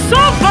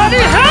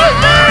 Somebody help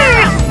me!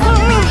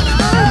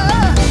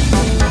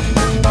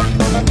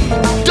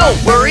 Don't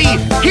worry,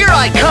 here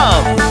I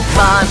come!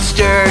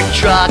 Monster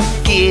truck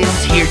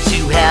is here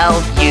to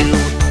help you.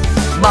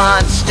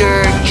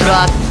 Monster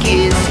truck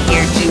is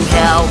here to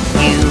help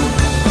you.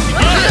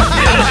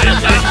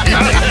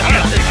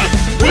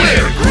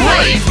 We're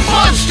great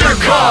monster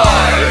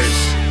cars!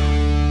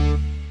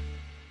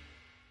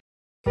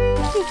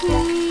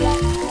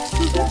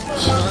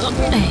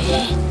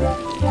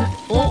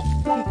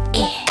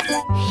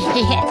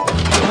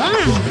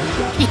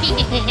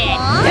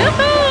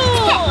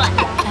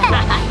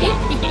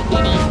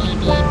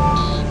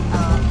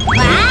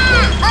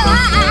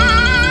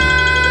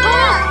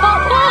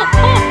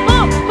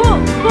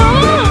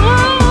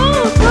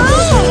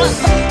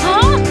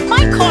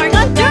 My car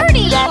got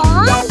dirty!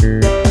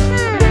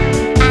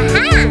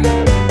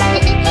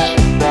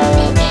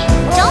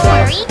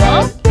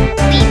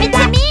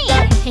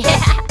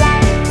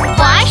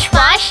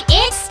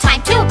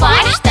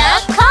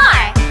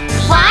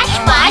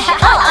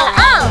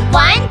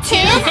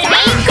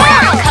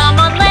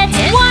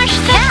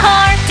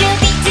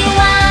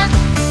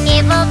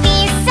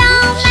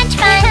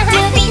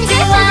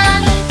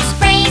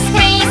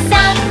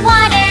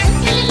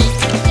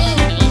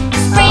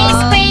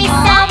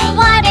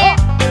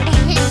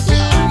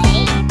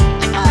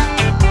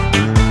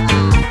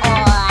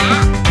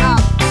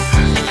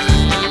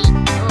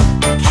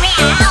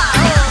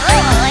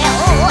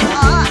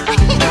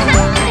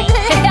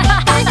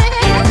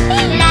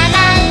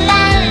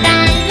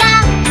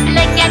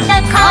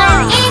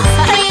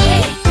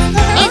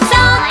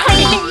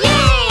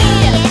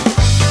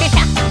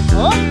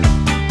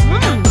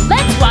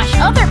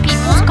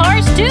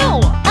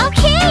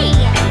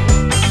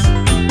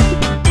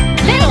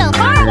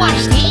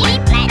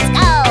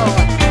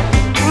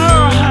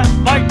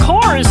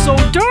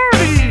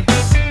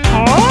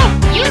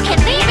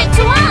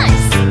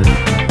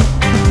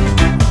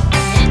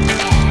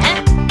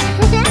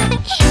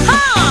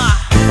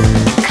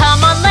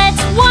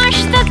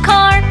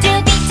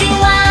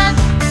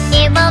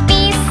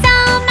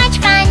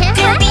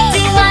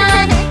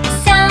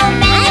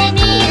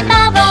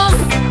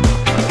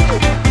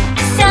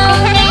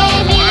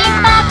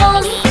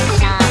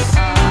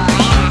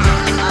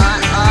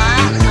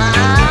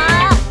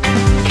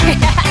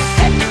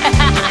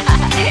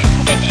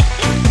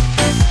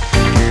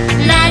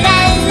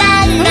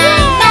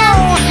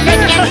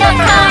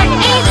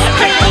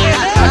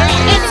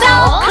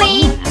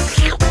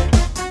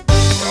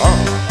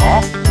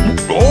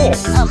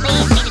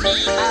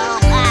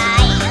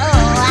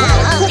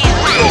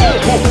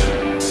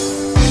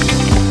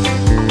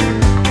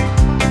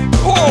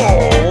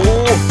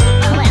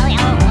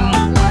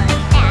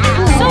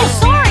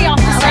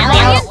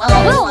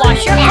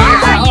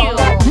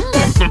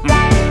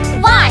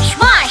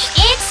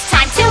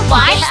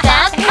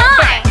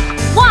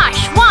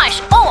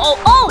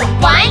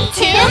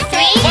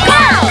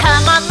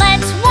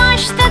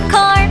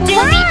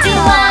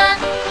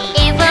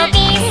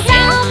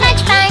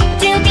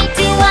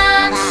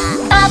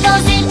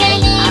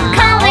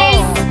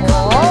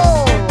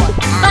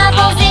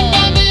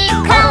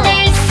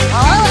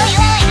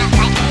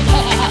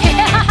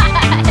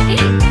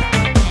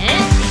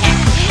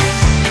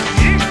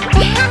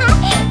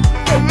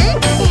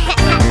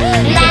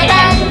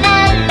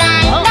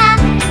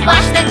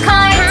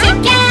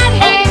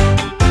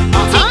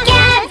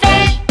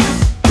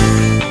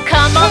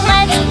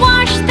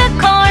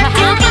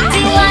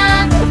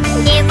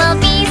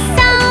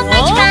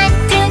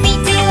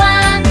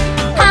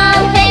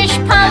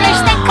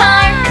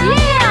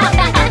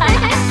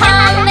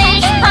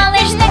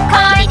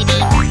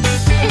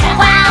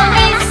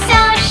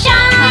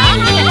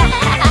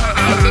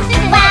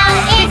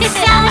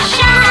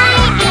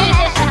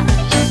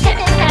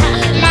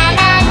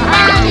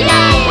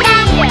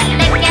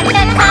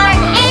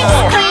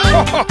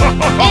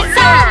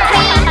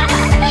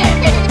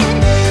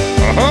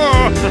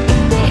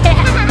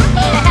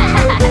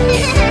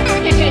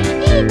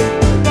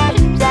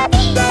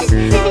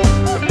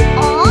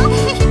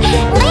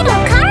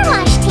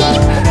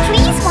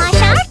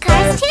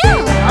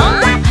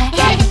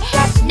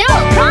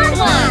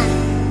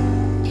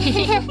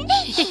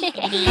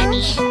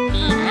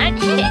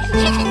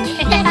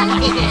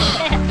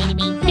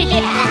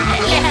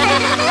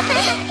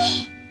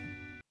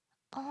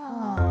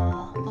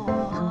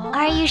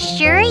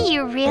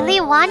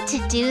 want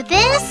to do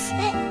this?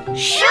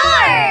 Sure!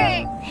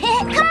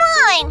 Come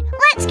on,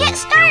 let's get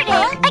started.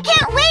 I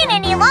can't wait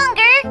any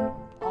longer.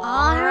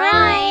 All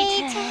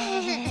right.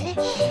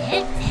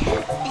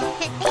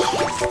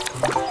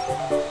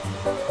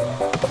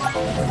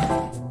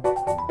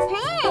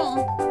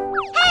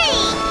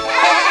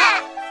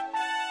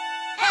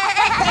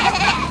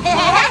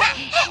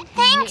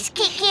 Thanks,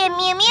 Kiki and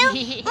Mew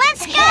Mew.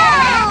 Let's go!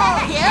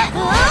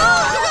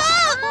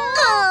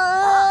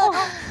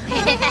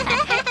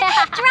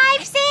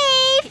 Drive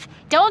safe!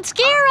 Don't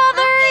scare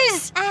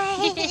others.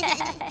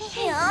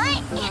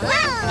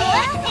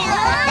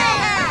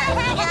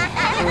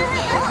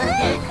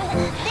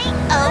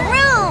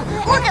 Aroo!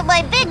 Look at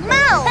my big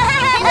mouth!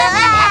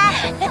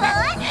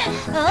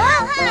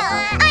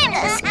 I'm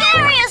the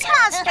scariest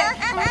monster!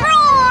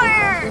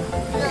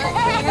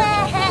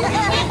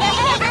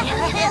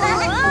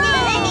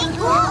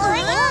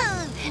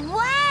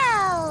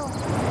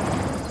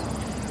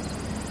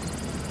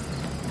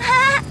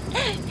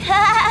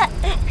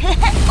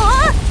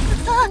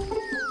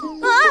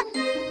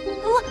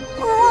 What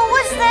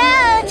was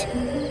that?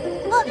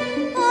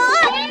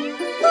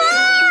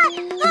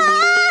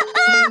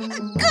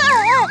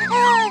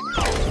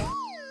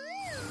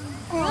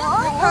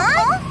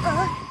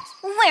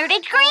 Where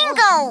did Green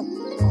go?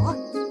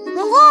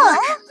 Look!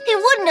 He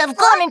wouldn't have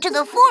gone into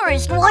the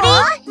forest, would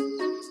he?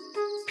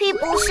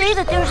 People say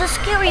that there's a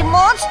scary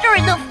monster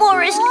in the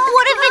forest.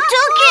 What if it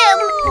took him?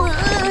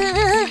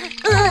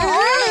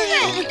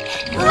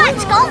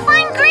 Let's go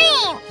find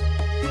Green!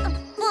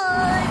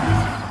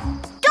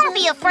 Don't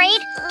be afraid.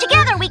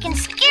 Together we can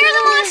scare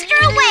the monster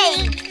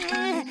away.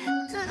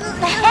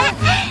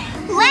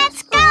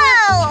 Let's go!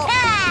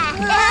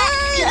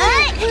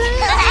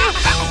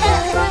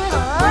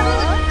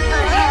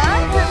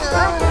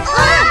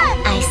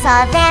 I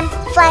saw them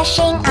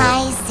flashing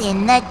eyes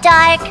in the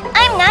dark.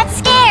 I'm not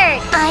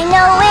scared. I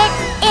know it.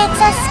 It's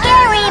a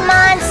scary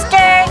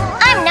monster.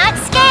 I'm not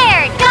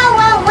scared. Go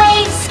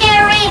away,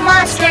 scary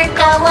monster.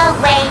 Go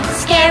away,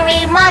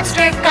 scary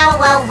monster. Go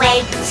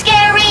away,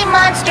 scary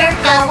monster.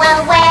 Go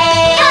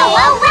away. Go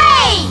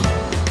away!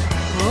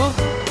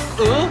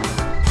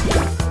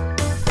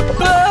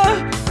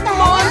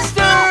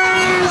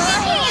 Monsters!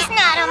 He's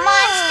not a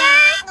monster.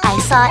 I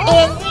saw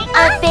it,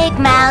 a big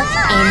mouth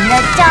in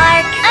the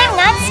dark. I'm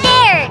not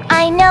scared.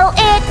 I know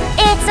it.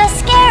 It's a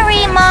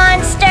scary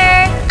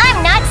monster.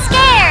 I'm not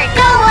scared.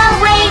 Go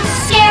away,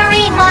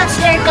 scary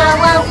monster. Go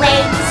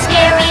away,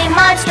 scary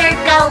monster.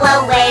 Go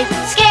away,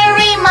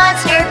 scary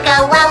monster.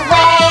 Go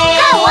away.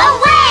 Go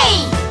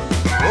away!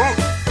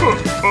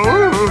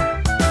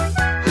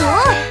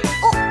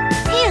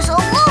 He's a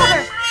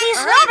loner.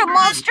 He's not a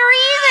monster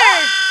either.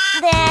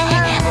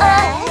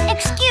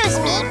 Excuse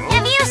me.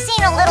 Have you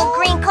seen a little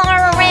green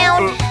car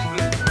around?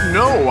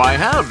 No, I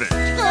haven't.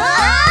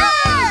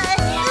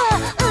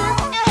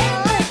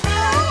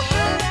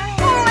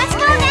 Let's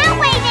go that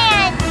way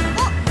then.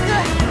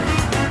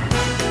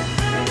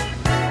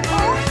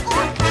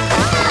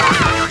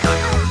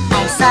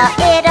 I saw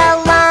it a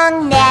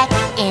long neck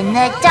in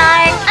the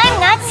dark. I'm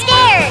not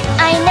scared.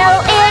 I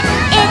know it.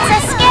 It's a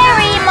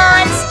scary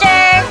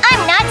monster.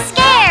 I'm not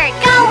scared.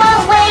 Go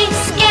away,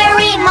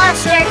 scary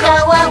monster.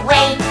 Go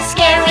away,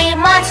 scary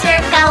monster.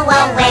 Go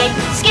away,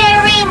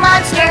 scary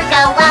monster.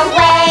 Go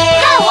away.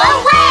 Go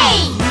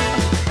away.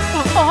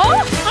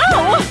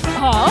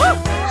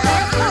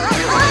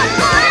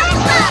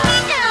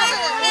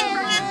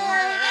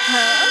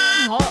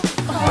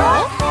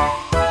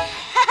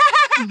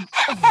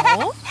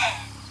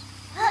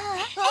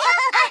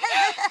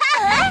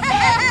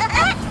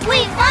 We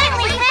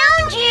finally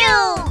found you!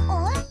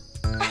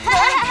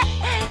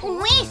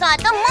 We thought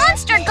the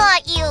monster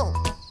got you!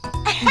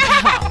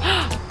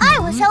 I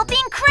was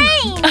helping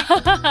Crane!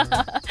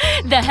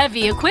 The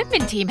heavy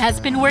equipment team has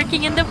been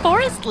working in the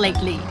forest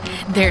lately.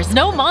 There's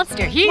no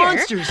monster here.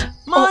 Monsters!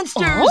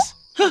 Monsters!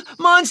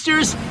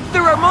 Monsters!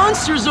 There are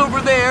monsters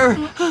over there!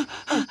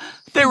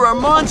 There are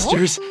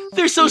monsters!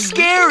 They're so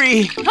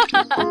scary!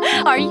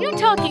 Are you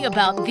talking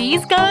about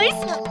these guys?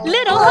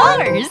 Little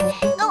cars.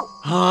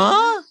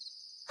 Huh?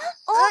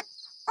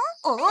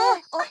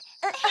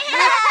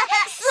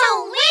 So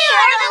we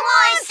are the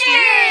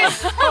monsters!